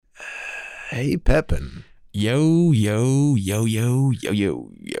Hey, Pepin. Yo, yo, yo, yo,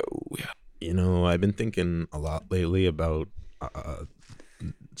 yo, yo, yo. I've been thinking a lot lately about uh,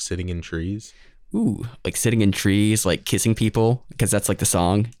 sitting in trees. Ooh, like sitting in trees, like kissing people, because that's like the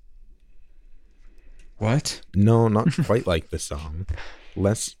song. What? No, not quite like the song.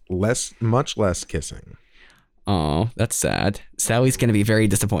 Much less kissing. Oh, that's sad. Sally's gonna be very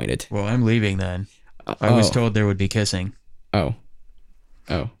disappointed. Well, I'm leaving then. I was told there would be kissing. Oh,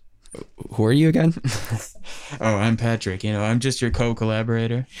 oh. Who are you again? Oh, I'm Patrick. I'm just your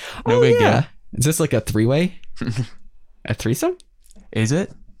co-collaborator. No big deal. Is this like a three-way? A threesome? Is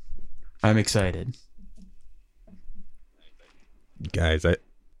it? I'm excited. Guys,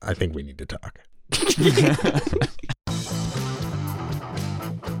 I think we need to talk.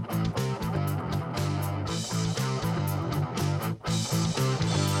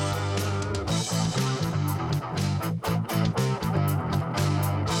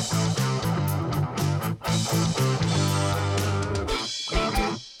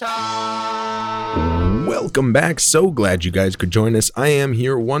 Welcome back. So glad you guys could join us. I am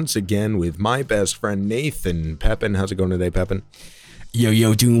here once again with my best friend Nathan Pepin. How's it going today, Pepin?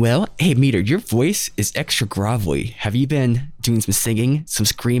 Yo, doing well? Hey, Meter, your voice is extra grovelly. Have you been doing some singing, some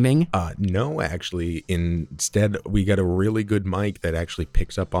screaming? No, actually. Instead, we got a really good mic that actually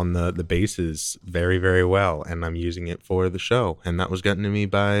picks up on the basses very, very well, and I'm using it for the show. And that was gotten to me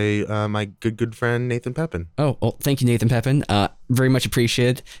by my good friend Nathan Pepin. Oh, well, thank you, Nathan Pepin. Very much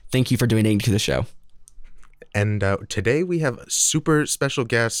appreciated. Thank you for donating to the show. And today we have a super special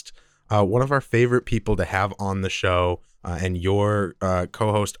guest, one of our favorite people to have on the show, and your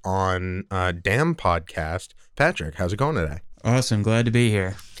co-host on Damn Podcast, Patrick. How's it going today? Awesome. Glad to be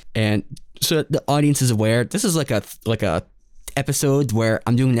here. And so the audience is aware, this is like a episode where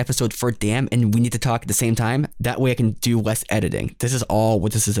I'm doing an episode for Damn, and we need to talk at the same time. That way I can do less editing. This is all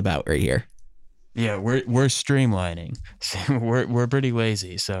what this is about right here. Yeah, we're streamlining. we're pretty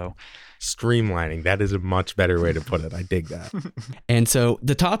lazy, so. Streamlining. That is a much better way to put it. I dig that. And so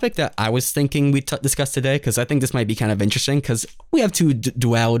the topic that I was thinking we discuss today, because I think this might be kind of interesting, because we have two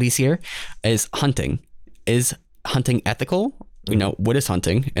dualities here, is hunting. Is hunting ethical? What is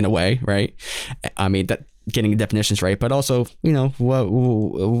hunting in a way, right? I mean, that getting the definitions right, but also,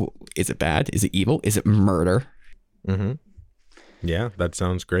 what is it bad? Is it evil? Is it murder? Mm-hmm. Yeah, that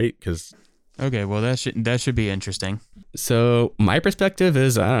sounds great, because... Okay, well, that should be interesting. So my perspective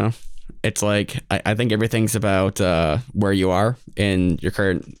is, I don't know. It's like, I think everything's about where you are in your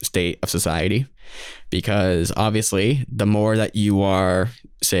current state of society, because obviously the more that you are,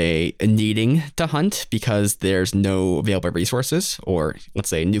 say, needing to hunt because there's no available resources, or let's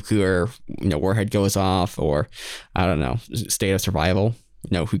say nuclear, warhead goes off, or I don't know, state of survival.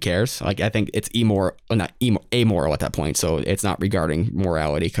 Who cares? Like, I think it's amoral at that point. So it's not regarding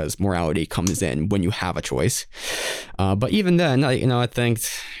morality, because morality comes in when you have a choice. But even then, I think,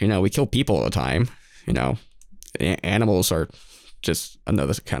 we kill people all the time. Animals are just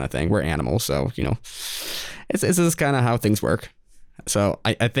another kind of thing. We're animals. So, it's just kind of how things work. So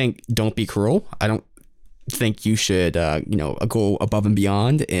I think don't be cruel. I don't think you should go above and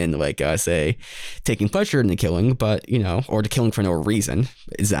beyond in say taking pleasure in the killing, but or the killing for no reason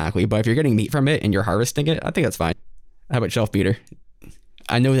exactly. But if you're getting meat from it and you're harvesting it, I think that's fine. How about yourself, Peter?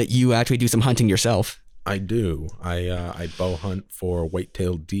 I know that you actually do some hunting yourself. I do. I bow hunt for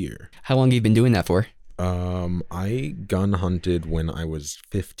white-tailed deer. How long have you been doing that for? I gun hunted when I was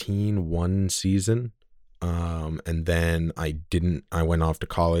 15 one season. And then I went off to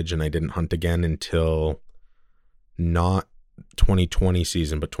college and I didn't hunt again until not 2020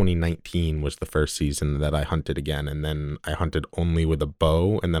 season, but 2019 was the first season that I hunted again. And then I hunted only with a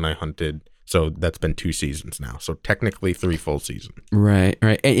bow, and then I hunted. So that's been 2 seasons now. So technically 3 full seasons. Right.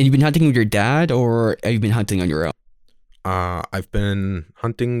 And you've been hunting with your dad, or have you been hunting on your own? I've been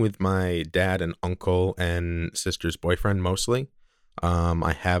hunting with my dad and uncle and sister's boyfriend mostly.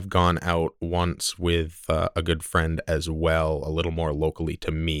 I have gone out once with a good friend as well, a little more locally to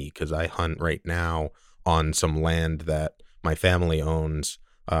me, because I hunt right now on some land that my family owns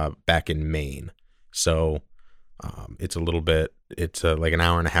back in Maine. So it's like an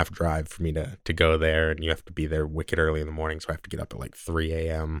hour and a half drive for me to go there, and you have to be there wicked early in the morning, so I have to get up at like 3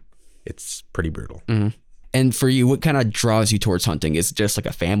 a.m. It's pretty brutal. Mm-hmm. And for you, what kind of draws you towards hunting? Is it just like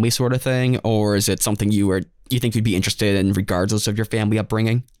a family sort of thing, or is it something you think you'd be interested in regardless of your family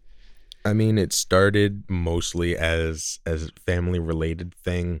upbringing? I mean, it started mostly as a family related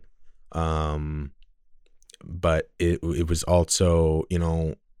thing. But it was also,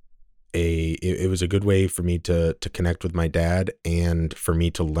 it was a good way for me to connect with my dad, and for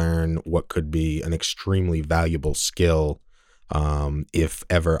me to learn what could be an extremely valuable skill if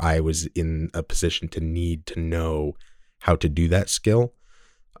ever I was in a position to need to know how to do that skill.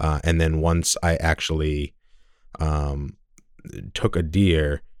 And then once I actually took a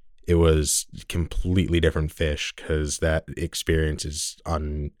deer, it was completely different fish, because that experience is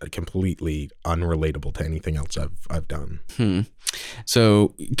completely unrelatable to anything else I've done.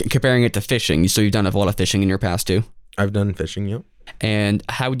 So comparing it to fishing, so you've done a lot of fishing in your past too? I've done fishing, yeah. And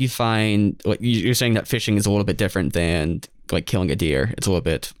how would you find, like, you're saying that fishing is a little bit different than like killing a deer? It's a little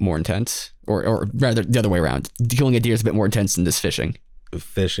bit more intense, or rather the other way around. Killing a deer is a bit more intense than this fishing.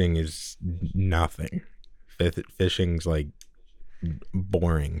 Fishing is nothing. Fishing's like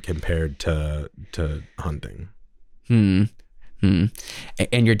boring compared to hunting. And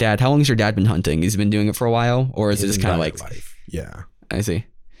your dad, how long has your dad been hunting? He's been doing it for a while, or is it just kind of like life? Yeah, I see.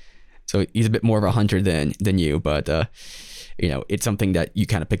 So he's a bit more of a hunter than you, but it's something that you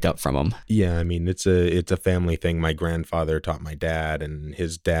kind of picked up from him. Yeah, I mean, it's a family thing. My grandfather taught my dad, and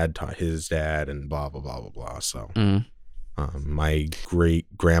his dad taught his dad, and blah blah blah blah blah. So my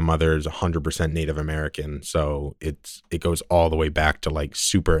great grandmother is 100% Native American, so it goes all the way back to like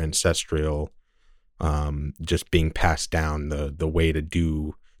super ancestral, just being passed down the way to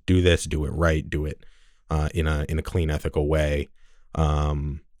do this, do it right, do it in a clean, ethical way,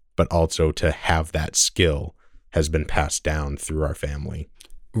 but also to have that skill has been passed down through our family.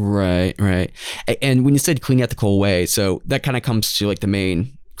 Right. And when you said clean, ethical way, so that kind of comes to like the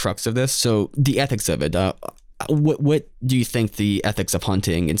main crux of this. So the ethics of it, what do you think the ethics of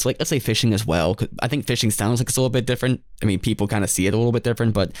hunting, and it's like, let's say fishing as well, 'cause I think fishing sounds like it's a little bit different. I mean, people kind of see it a little bit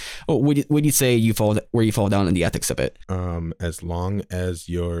different, but would you say where you fall down in the ethics of it? As long as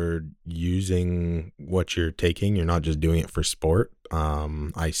you're using what you're taking, you're not just doing it for sport.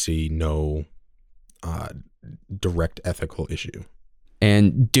 I see no direct ethical issue.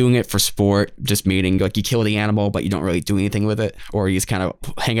 And doing it for sport, just meaning like you kill the animal, but you don't really do anything with it, or you just kind of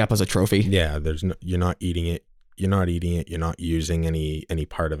hang up as a trophy. Yeah, you're not eating it. You're not eating it. You're not using any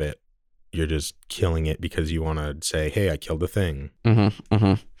part of it. You're just killing it because you want to say, "Hey, I killed a thing." And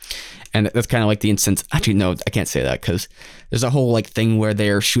that's kind of like the instance. Actually, no, I can't say that, because there's a whole like thing where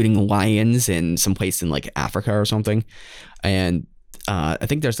they're shooting lions in some place in like Africa or something, and I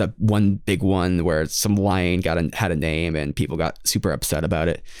think there's that one big one where some lion had a name and people got super upset about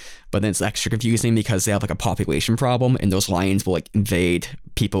it. But then it's extra confusing because they have like a population problem, and those lions will like invade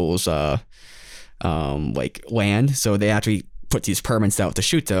people's like land. So they actually put these permits out to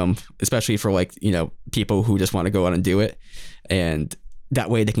shoot them, especially for like, people who just want to go out and do it. And that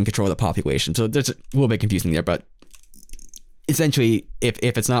way they can control the population. So there's a little bit confusing there, but essentially if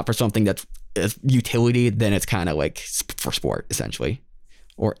it's not for something that's utility, then it's kind of like for sport essentially,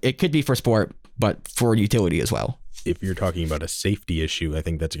 or it could be for sport but for utility as well. If you're talking about a safety issue, I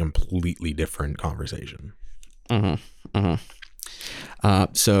think that's a completely different conversation.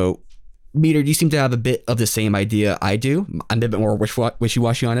 So Meter, you seem to have a bit of the same idea I do. I'm a bit more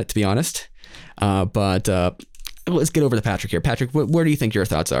wishy-washy on it, to be honest, but let's get over to Patrick here. Patrick, where do you think your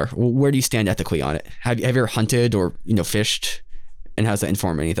thoughts are? Where do you stand ethically on it? Have you ever hunted or fished? And how does that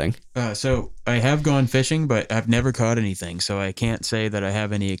inform anything? So I have gone fishing, but I've never caught anything. So I can't say that I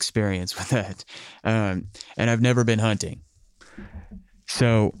have any experience with that. And I've never been hunting.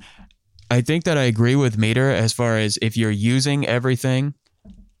 So I think that I agree with Meter as far as if you're using everything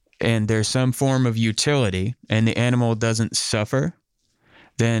and there's some form of utility and the animal doesn't suffer,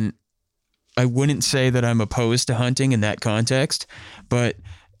 then I wouldn't say that I'm opposed to hunting in that context. But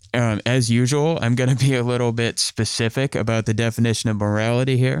as usual, I'm going to be a little bit specific about the definition of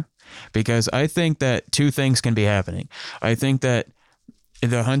morality here, because I think that two things can be happening. I think that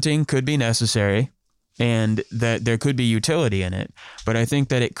the hunting could be necessary and that there could be utility in it, but I think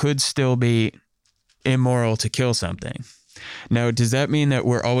that it could still be immoral to kill something. Now, does that mean that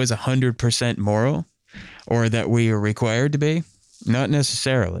we're always 100% moral, or that we are required to be? Not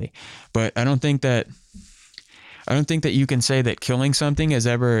necessarily, but I don't think that you can say that killing something is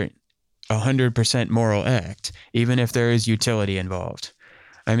ever 100% moral act, even if there is utility involved.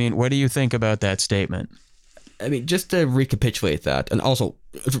 I mean, what do you think about that statement? I mean, just to recapitulate that, and also,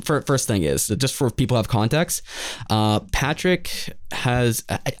 first thing is, just for people who have context, Patrick are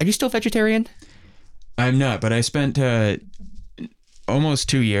you still vegetarian? I'm not, but I spent almost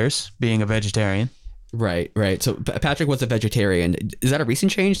 2 years being a vegetarian. Right. So Patrick was a vegetarian. Is that a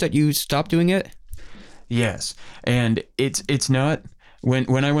recent change that you stopped doing it? Yes, and it's not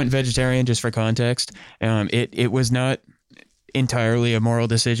when I went vegetarian, just for context, it was not entirely a moral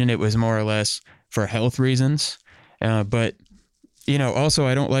decision. It was more or less for health reasons, but also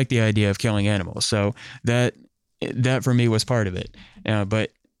I don't like the idea of killing animals, so that for me was part of it.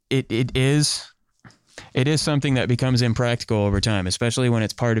 But it is it is something that becomes impractical over time, especially when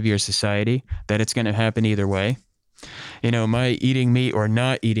it's part of your society, that it's going to happen either way. My eating meat or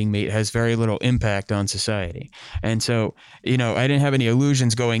not eating meat has very little impact on society. And so, I didn't have any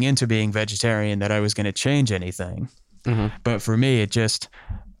illusions going into being vegetarian that I was going to change anything. Mm-hmm. But for me,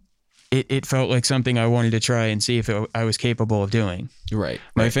 it felt like something I wanted to try and see if I was capable of doing. Right.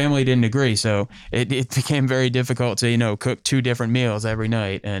 My family didn't agree, so it became very difficult to, cook 2 different meals every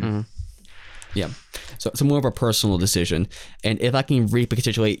night. And yeah. So more of a personal decision. And if I can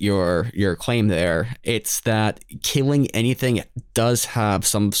recapitulate your claim there, it's that killing anything does have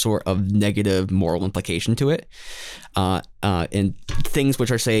some sort of negative moral implication to it. And things which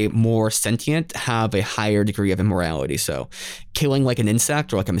are, say, more sentient have a higher degree of immorality. So killing like an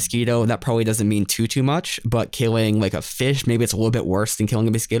insect or like a mosquito, that probably doesn't mean too much. But killing like a fish, maybe it's a little bit worse than killing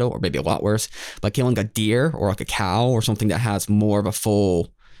a mosquito, or maybe a lot worse. But killing a deer or like a cow or something that has more of a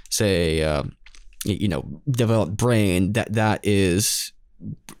full, say, developed brain, that is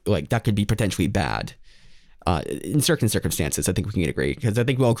like, that could be potentially bad in certain circumstances. I think we can agree, because I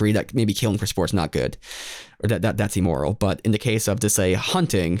think we'll agree that maybe killing for sport is not good, or that's immoral. But in the case of, to say,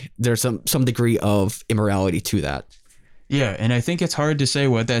 hunting, there's some degree of immorality to that. Yeah, and I think it's hard to say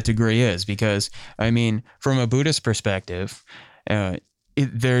what that degree is, because from a Buddhist perspective,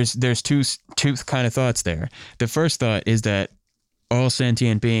 there's two kind of thoughts there. The first thought is that all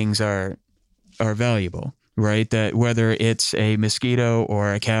sentient beings are valuable, right? That whether it's a mosquito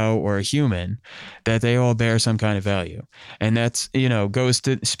or a cow or a human, that they all bear some kind of value. And that's,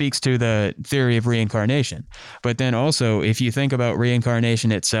 speaks to the theory of reincarnation. But then also, if you think about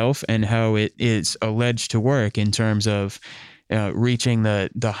reincarnation itself and how it is alleged to work in terms of reaching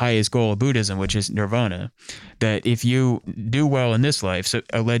the highest goal of Buddhism, which is nirvana, that if you do well in this life, so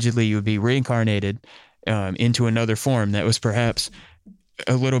allegedly you would be reincarnated into another form that was perhaps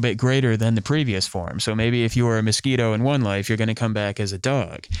a little bit greater than the previous form. So maybe if you were a mosquito in one life, you're going to come back as a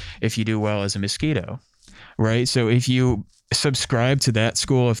dog if you do well as a mosquito, right? So if you subscribe to that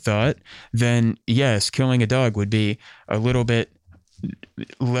school of thought, then yes, killing a dog would be a little bit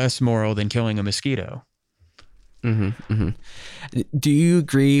less moral than killing a mosquito. Mm-hmm, mm-hmm. Do you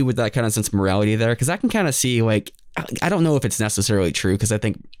agree with that kind of sense of morality there? Because I can kind of see, like, I don't know if it's necessarily true, because I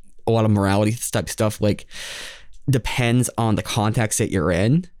think a lot of morality type stuff, like, depends on the context that you're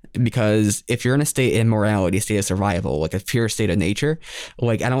in. Because if you're in a state of morality, state of survival, like a pure state of nature,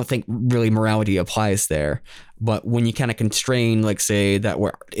 like, I don't think really morality applies there. But when you kind of constrain, like, say that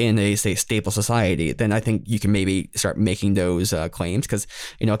we're in a, say, stable society, then I think you can maybe start making those claims. Because,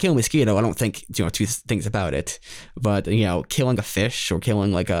 killing a mosquito, I don't think, two things about it. But, killing a fish or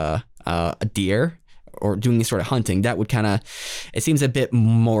killing like a deer, or doing any sort of hunting, that would kind of, it seems a bit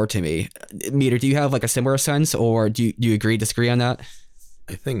more to me. Meter, do you have like a similar sense, or do you agree, disagree on that?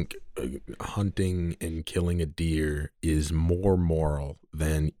 I think hunting and killing a deer is more moral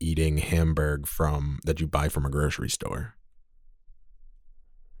than eating hamburger that you buy from a grocery store.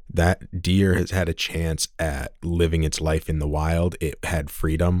 That deer has had a chance at living its life in the wild. It had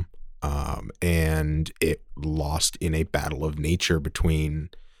freedom, and it lost in a battle of nature between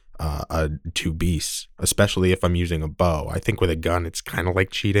two beasts, especially if I'm using a bow. I think with a gun, it's kind of like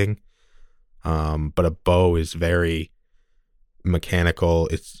cheating. But a bow is very mechanical.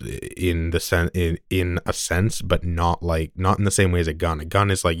 It's in a sense, but not in the same way as a gun. A gun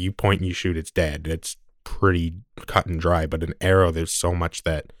is like, you point and you shoot, it's dead. It's pretty cut and dry. But an arrow, there's so much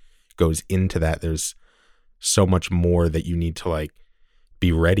that goes into that. There's so much more that you need to like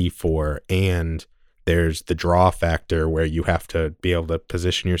be ready for, and there's the draw factor where you have to be able to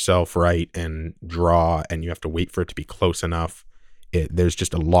position yourself right and draw, and you have to wait for it to be close enough. There's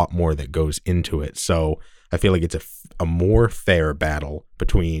just a lot more that goes into it. So I feel like it's a more fair battle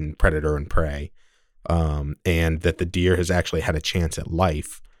between predator and prey, and that the deer has actually had a chance at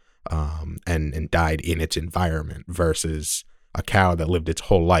life, and died in its environment, versus a cow that lived its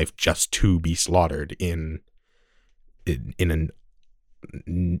whole life just to be slaughtered in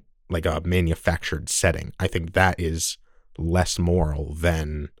like a manufactured setting. I think that is less moral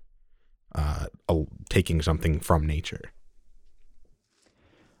than taking something from nature.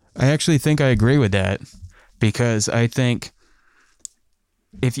 I actually think I agree with that, because I think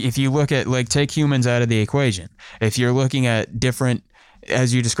if you look at, like, take humans out of the equation, if you're looking at different,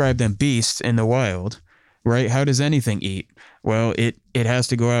 as you described them, beasts in the wild, right? How does anything eat? Well, it has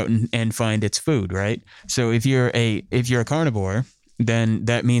to go out and find its food, right? So if you're a carnivore, then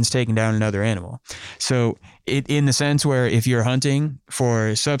that means taking down another animal. So in the sense where if you're hunting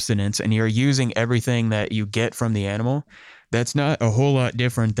for subsistence and you're using everything that you get from the animal, that's not a whole lot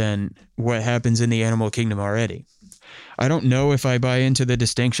different than what happens in the animal kingdom already. I don't know if I buy into the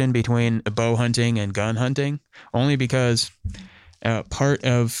distinction between bow hunting and gun hunting, only because part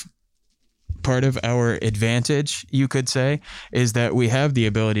of our advantage, you could say, is that we have the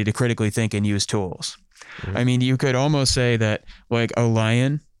ability to critically think and use tools. Mm-hmm. I mean, you could almost say that like a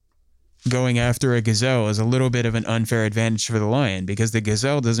lion going after a gazelle is a little bit of an unfair advantage for the lion because the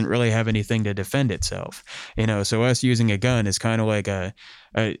gazelle doesn't really have anything to defend itself, so us using a gun is kind of like a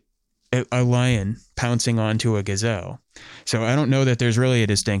lion pouncing onto a gazelle. So I don't know that there's really a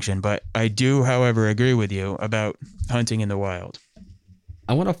distinction, but I do, however, agree with you about hunting in the wild.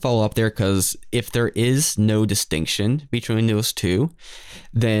 I want to follow up there because if there is no distinction between those two,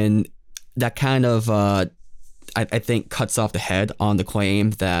 then that kind of I think cuts off the head on the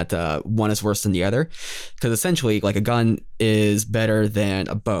claim that one is worse than the other, because essentially like a gun is better than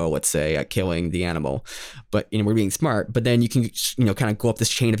a bow, let's say, at killing the animal, but we're being smart. But then you can kind of go up this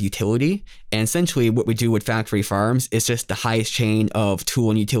chain of utility, and essentially what we do with factory farms is just the highest chain of tool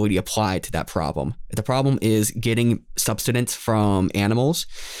and utility applied to that problem. If the problem is getting subsistence from animals,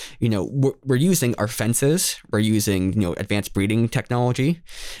 we're using our fences, we're using advanced breeding technology,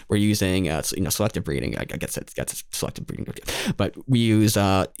 we're using selective breeding. I guess that's selective breeding, but we use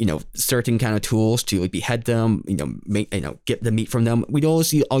certain kind of tools to like behead them, get the meat from them. We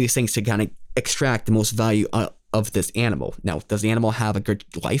always use all these things to kind of extract the most value of this animal. Now, does the animal have a good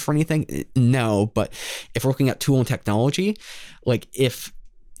life or anything? No, but if we're looking at tool and technology, like if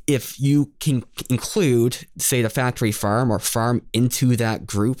you can include, say, the factory farm or farm into that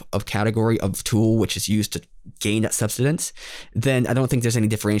group of category of tool which is used to gain that subsistence, then I don't think there's any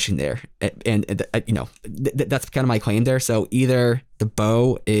differentiation there. And that's kind of my claim there. So either the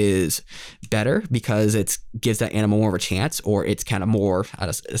bow is better because it gives that animal more of a chance, or it's kind of more, I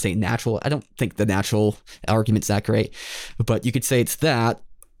say, natural. I don't think the natural argument's that great, but you could say it's that.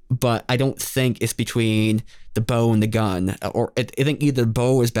 But I don't think it's between the bow and the gun, or I think either the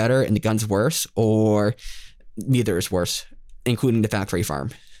bow is better and the gun's worse, or neither is worse, including the factory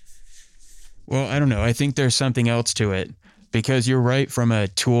farm. Well, I don't know. I think there's something else to it, because you're right from a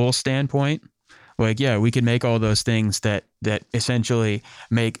tool standpoint. Like, yeah, we could make all those things that essentially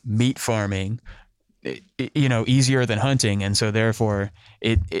make meat farming, easier than hunting. And so therefore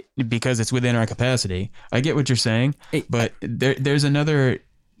it because it's within our capacity. I get what you're saying, but there's another.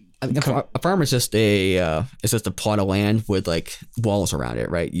 A farm is just it's just a plot of land with like walls around it,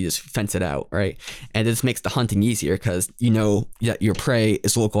 right? You just fence it out, right? And this makes the hunting easier because that your prey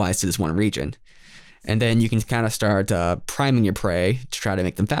is localized to this one region. And then you can kind of start priming your prey to try to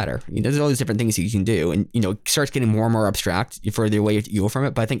make them fatter. There's all these different things you can do, and it starts getting more and more abstract the further away you go from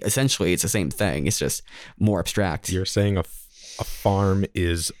it. But I think essentially it's the same thing. It's just more abstract. You're saying a farm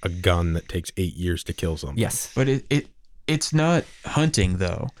is a gun that takes 8 years to kill something. Yes, but it's not hunting,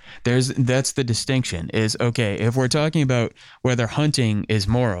 though. That's the distinction. Is okay, if we're talking about whether hunting is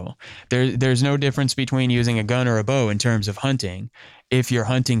moral, there's no difference between using a gun or a bow in terms of hunting if you're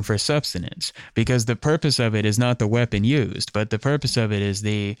hunting for subsistence, because the purpose of it is not the weapon used, but the purpose of it is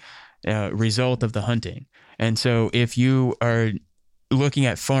the result of the hunting. And so if you are looking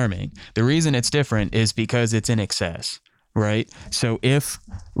at farming, the reason it's different is because it's in excess, right? So if,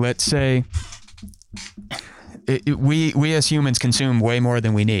 let's say, we as humans consume way more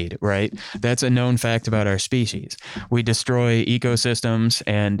than we need, right? That's a known fact about our species. We destroy ecosystems,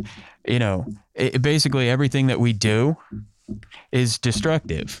 and basically everything that we do is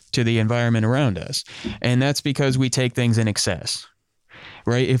destructive to the environment around us. And that's because we take things in excess,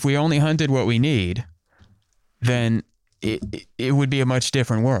 right? If we only hunted what we need, then it would be a much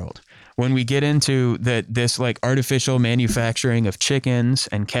different world. When we get into this like artificial manufacturing of chickens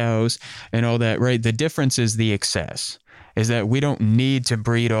and cows and all that, right? The difference is the excess, is that we don't need to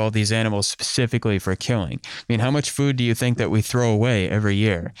breed all these animals specifically for killing. I mean, how much food do you think that we throw away every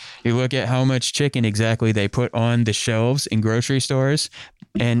year? You look at how much chicken exactly they put on the shelves in grocery stores,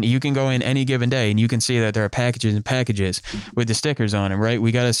 and you can go in any given day and you can see that there are packages and packages with the stickers on them, right?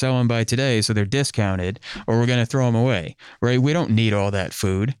 We got to sell them by today, so they're discounted, or we're going to throw them away, right? We don't need all that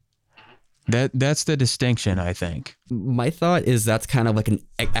food. That's the distinction, I think. My thought is that's kind of like an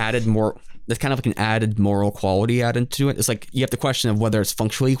added moral quality added to it. It's like you have the question of whether it's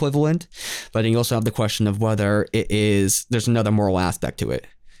functionally equivalent, but then you also have the question of whether there's another moral aspect to it.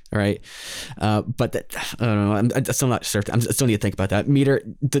 Right. But I don't know. I'm still not sure. I still need to think about that. Meter,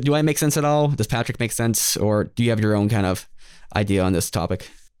 do I make sense at all? Does Patrick make sense? Or do you have your own kind of idea on this topic?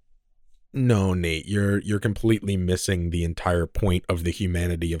 No, Nate, you're completely missing the entire point of the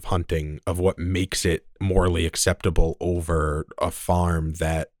humanity of hunting, of what makes it morally acceptable over a farm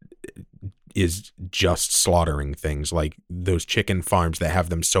that is just slaughtering things, like those chicken farms that have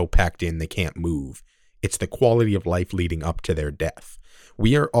them so packed in they can't move. It's the quality of life leading up to their death.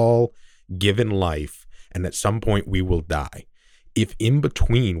 We are all given life, and at some point we will die. If in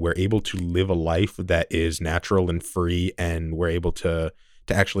between we're able to live a life that is natural and free, and we're able to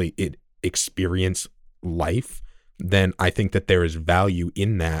actually experience life, then I think that there is value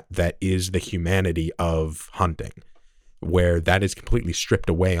in that is the humanity of hunting, where that is completely stripped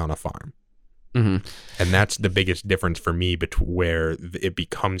away on a farm. Mm-hmm. And that's the biggest difference for me where it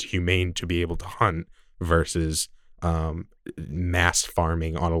becomes humane to be able to hunt versus mass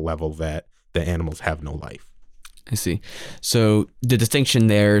farming on a level that the animals have no life. I see. So the distinction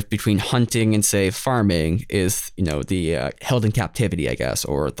there between hunting and, say, farming is, the held in captivity, I guess,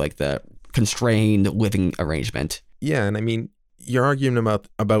 or like the constrained living arrangement. Yeah, and I mean, your argument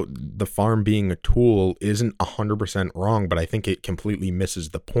about the farm being a tool isn't 100% wrong, but I think it completely misses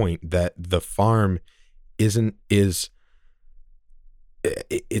the point that the farm it's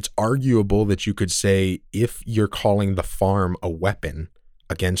arguable that you could say, if you're calling the farm a weapon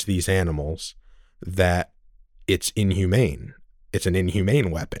against these animals, that it's inhumane. It's an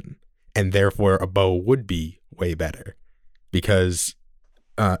inhumane weapon, and therefore a bow would be way better, because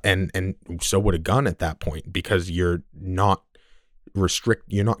and so would a gun at that point, because you're not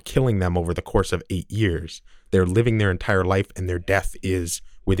killing them over the course of 8 years. They're living their entire life, and their death is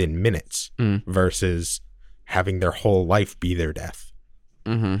within minutes, versus having their whole life be their death.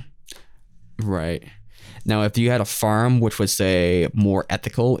 Mm-hmm. Right. Now, if you had a farm which was, say, more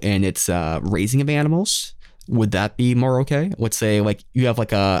ethical in its raising of animals, would that be more okay? Let's say, like, you have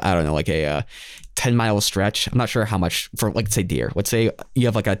like a 10-mile stretch. I'm not sure how much for, like, say, deer. Let's say you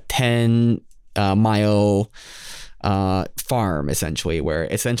have like a 10-mile farm, essentially, where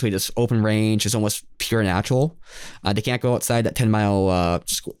essentially this open range is almost pure natural. They can't go outside that 10-mile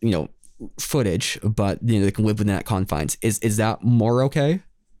footage, but they can live within that confines. Is that more okay?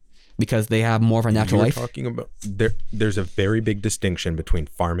 Because they have more of a natural life. Talking about there's a very big distinction between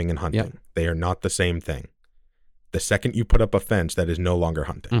farming and hunting. Yep. They are not the same thing. The second you put up a fence, that is no longer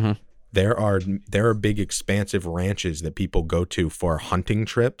hunting. Mm-hmm. There are big expansive ranches that people go to for hunting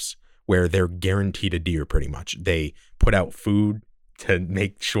trips, where they're guaranteed a deer pretty much. They put out food to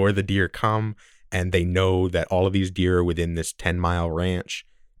make sure the deer come, and they know that all of these deer are within this 10-mile ranch,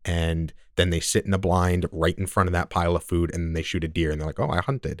 and then they sit in a blind right in front of that pile of food, and then they shoot a deer, and they're like, oh, I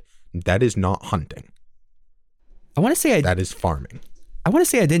hunted. That is not hunting. That is farming. I want to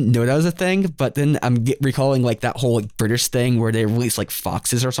say I didn't know that was a thing, but then I'm recalling like that whole like British thing where they release like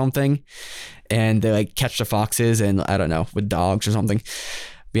foxes or something, and they like catch the foxes, and I don't know, with dogs or something.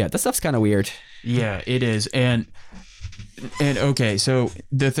 But yeah, that stuff's kind of weird. Yeah, it is. And okay, so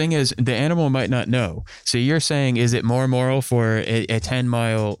the thing is, the animal might not know. So you're saying, is it more moral for a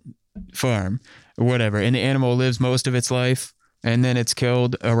 10-mile farm or whatever, and the animal lives most of its life, and then it's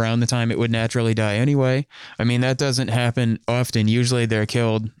killed around the time it would naturally die anyway? I mean, that doesn't happen often. Usually they're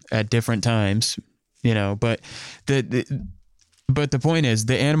killed at different times, but the point is,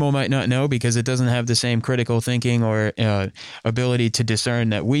 the animal might not know because it doesn't have the same critical thinking or ability to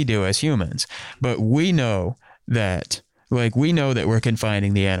discern that we do as humans. But we know that we're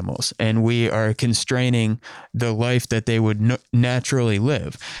confining the animals, and we are constraining the life that they would naturally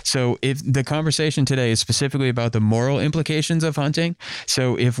live. So if the conversation today is specifically about the moral implications of hunting,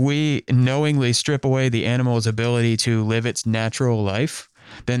 so if we knowingly strip away the animal's ability to live its natural life,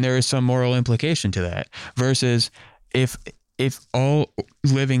 then there is some moral implication to that. Versus if all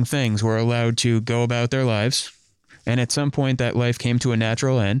living things were allowed to go about their lives, and at some point that life came to a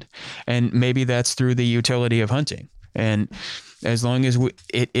natural end, and maybe that's through the utility of hunting. And as long as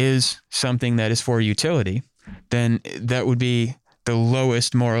it is something that is for utility, then that would be the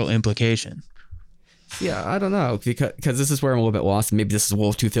lowest moral implication. Yeah, I don't know, because this is where I'm a little bit lost. Maybe this is a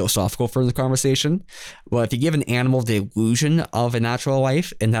little too philosophical for the conversation. Well, if you give an animal the illusion of a natural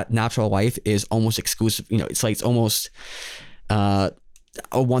life, and that natural life is almost exclusive, it's like it's almost a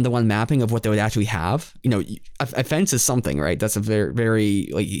one-to-one mapping of what they would actually have. A fence is something, right? That's a very, very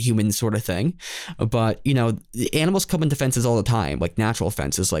like human sort of thing. But the animals come into fences all the time, like natural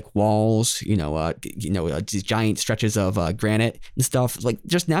fences, like walls. These giant stretches of granite and stuff, like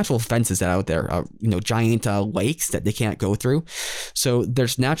just natural fences that are out there. Giant lakes that they can't go through. So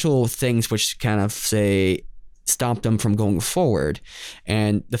there's natural things which kind of say stop them from going forward.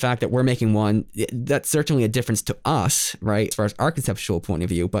 And the fact that we're making one, that's certainly a difference to us, right, as far as our conceptual point of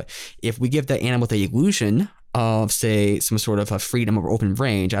view. But if we give the animal the illusion of, say, some sort of a freedom or open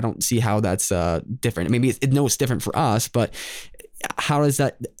range, I don't see how that's different. Maybe it's different for us, but how is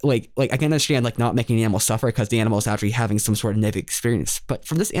that like I can understand like not making the animal suffer because the animal is actually having some sort of negative experience. But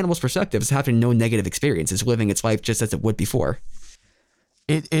from this animal's perspective, it's having no negative experience. It's living its life just as it would before.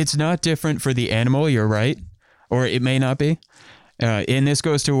 It's not different for the animal. You're right, or it may not be. And this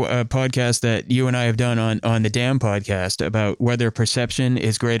goes to a podcast that you and I have done on the Damn podcast about whether perception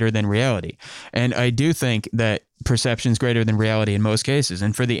is greater than reality. And I do think that perception is greater than reality in most cases.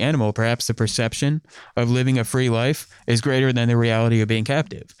 And for the animal, perhaps the perception of living a free life is greater than the reality of being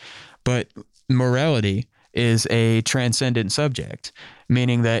captive. But morality is a transcendent subject,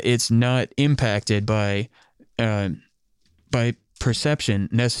 meaning that it's not impacted by perception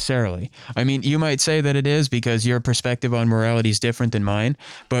necessarily. I mean, you might say that it is because your perspective on morality is different than mine,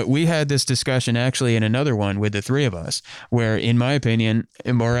 but we had this discussion actually in another one with the three of us, where in my opinion,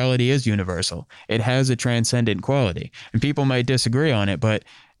 morality is universal. It has a transcendent quality, and people might disagree on it, but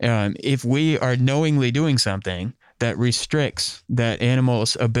if we are knowingly doing something that restricts that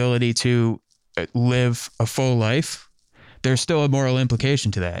animal's ability to live a full life, there's still a moral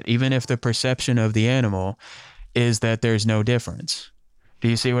implication to that, even if the perception of the animal is that there's no difference. Do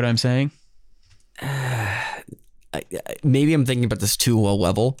you see what I'm saying? Maybe I'm thinking about this too low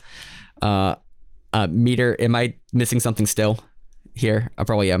level. Meter, am I missing something still here? I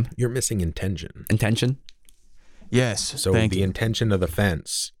probably am. You're missing intention. Intention? Yes. So the intention of the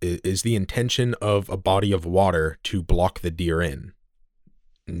fence is the intention of a body of water to block the deer in.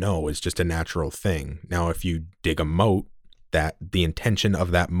 No, it's just a natural thing. Now, if you dig a moat, that the intention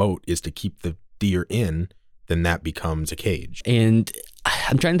of that moat is to keep the deer in, then that becomes a cage. And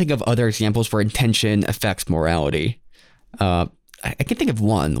I'm trying to think of other examples where intention affects morality. I can think of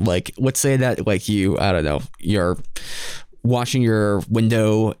one. Like, let's say that, like, you're washing your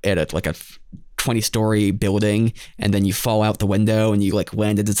window at a 20-story building, and then you fall out the window and you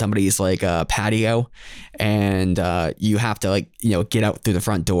land into somebody's patio, and you have to get out through the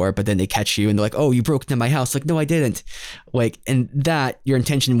front door, but then they catch you and they're like, oh, you broke into my house. Like, no, I didn't. And that your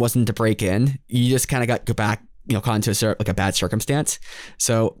intention wasn't to break in. You just kind of got back, caught into a bad circumstance.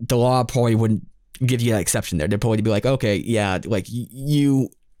 So the law probably wouldn't give you that exception there. They'd probably be like, okay, yeah, you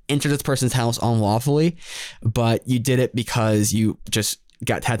entered this person's house unlawfully, but you did it because you just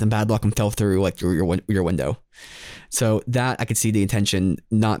had some bad luck and fell through your window. So that I could see the intention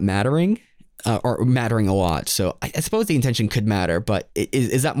not mattering, or mattering a lot. So I suppose the intention could matter, but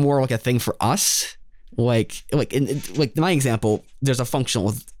is that more like a thing for us? In my example, there's a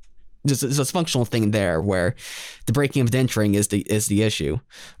functional thing there where the breaking and entering is the issue.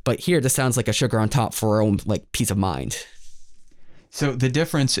 But here, this sounds like a sugar on top for our own peace of mind. So the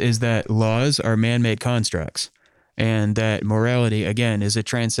difference is that laws are man-made constructs, and that morality, again, is a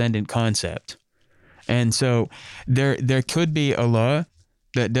transcendent concept. And so there could be a law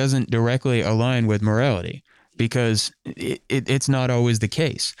that doesn't directly align with morality, because it's not always the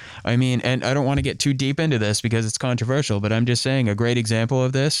case. I mean, and I don't want to get too deep into this because it's controversial, but I'm just saying a great example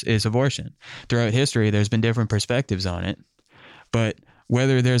of this is abortion. Throughout history, there's been different perspectives on it. But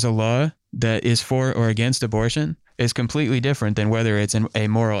whether there's a law that is for or against abortion is completely different than whether it's a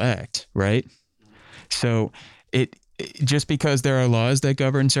moral act, right? So just because there are laws that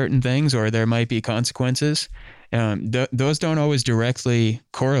govern certain things, or there might be consequences, those don't always directly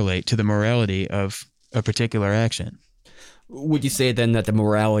correlate to the morality of a particular action. Would you say then that the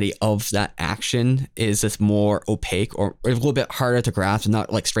morality of that action is just more opaque, or a little bit harder to grasp and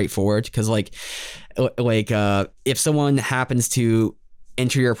not straightforward? Because if someone happens to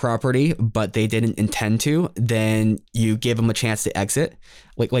enter your property but they didn't intend to, then you give them a chance to exit.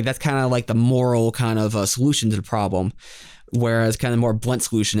 That's kind of the moral kind of solution to the problem, whereas kind of more blunt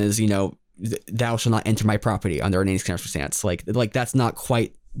solution is thou shall not enter my property under any circumstance. That's not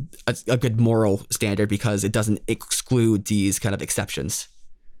quite a good moral standard because it doesn't exclude these kind of exceptions.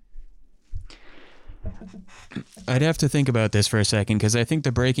 I'd have to think about this for a second, because I think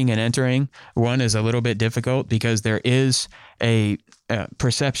the breaking and entering one is a little bit difficult because there is a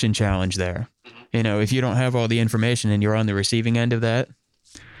perception challenge there. If you don't have all the information and you're on the receiving end of that,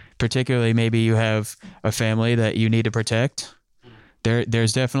 particularly maybe you have a family that you need to protect,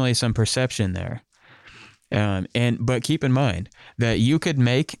 there's definitely some perception there. But keep in mind that you could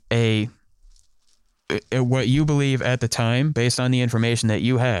make what you believe at the time, based on the information that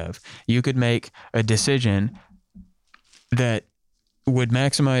you have, you could make a decision that would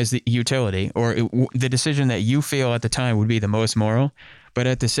maximize the utility, or the decision that you feel at the time would be the most moral, but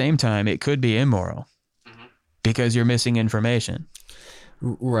at the same time, it could be immoral because you're missing information.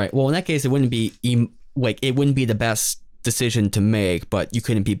 Right. Well, in that case, it wouldn't be the best decision to make, but you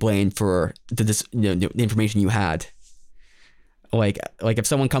couldn't be blamed for the information you had. If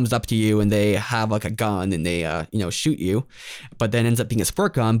someone comes up to you and they have a gun and they shoot you, but then ends up being a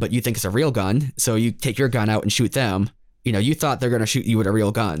squirt gun, but you think it's a real gun, so you take your gun out and shoot them. You thought they're going to shoot you with a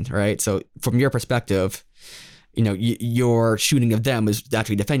real gun, right? So from your perspective, your shooting of them was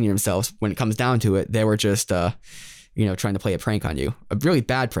actually defending themselves. When it comes down to it, they were just, trying to play a prank on you. A really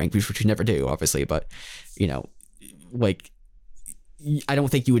bad prank, which you never do, obviously. But, like, I don't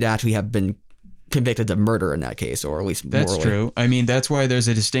think you would actually have been convicted of murder in that case, or at least That's morally. true. I mean, that's why there's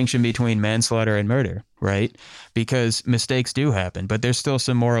a distinction between manslaughter and murder, right? Because mistakes do happen, but there's still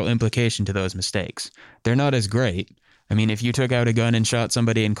some moral implication to those mistakes. They're not as great. I mean, if you took out a gun and shot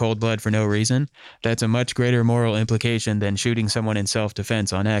somebody in cold blood for no reason, that's a much greater moral implication than shooting someone in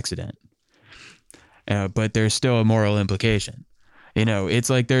self-defense on accident. But there's still a moral implication. It's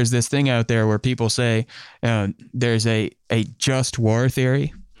like there's this thing out there where people say there's a just war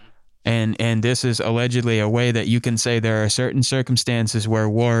theory. And this is allegedly a way that you can say there are certain circumstances where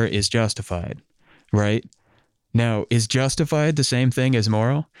war is justified, right? Now, is justified the same thing as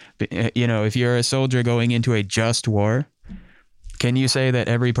moral? If you're a soldier going into a just war, can you say that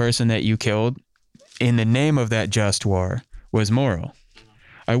every person that you killed in the name of that just war was moral?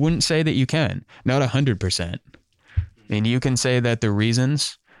 I wouldn't say that you can, not 100%. And you can say that the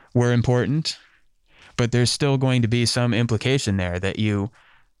reasons were important, but there's still going to be some implication there that you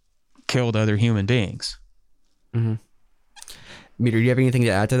killed other human beings. Mm-hmm. Meter, do you have anything to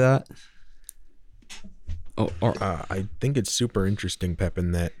add to that? I think it's super interesting,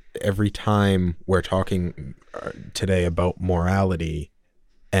 Pepin, that every time we're talking today about morality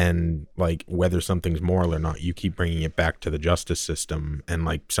and like whether something's moral or not, you keep bringing it back to the justice system and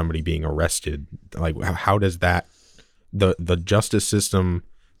like somebody being arrested. Like, how does that, the justice system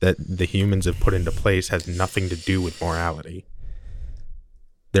that the humans have put into place has nothing to do with morality?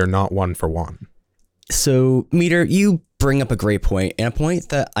 They're not one for one. So, Meter, you bring up a great point, and a point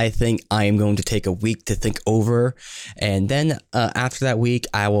that I think I am going to take a week to think over. And then after that week,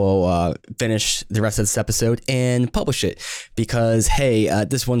 I will finish the rest of this episode and publish it. Because, hey,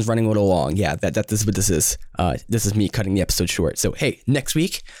 this one's running a little long. Yeah, this is what this is. This is me cutting the episode short. So, hey, next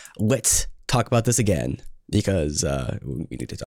week, let's talk about this again. Because we need to talk.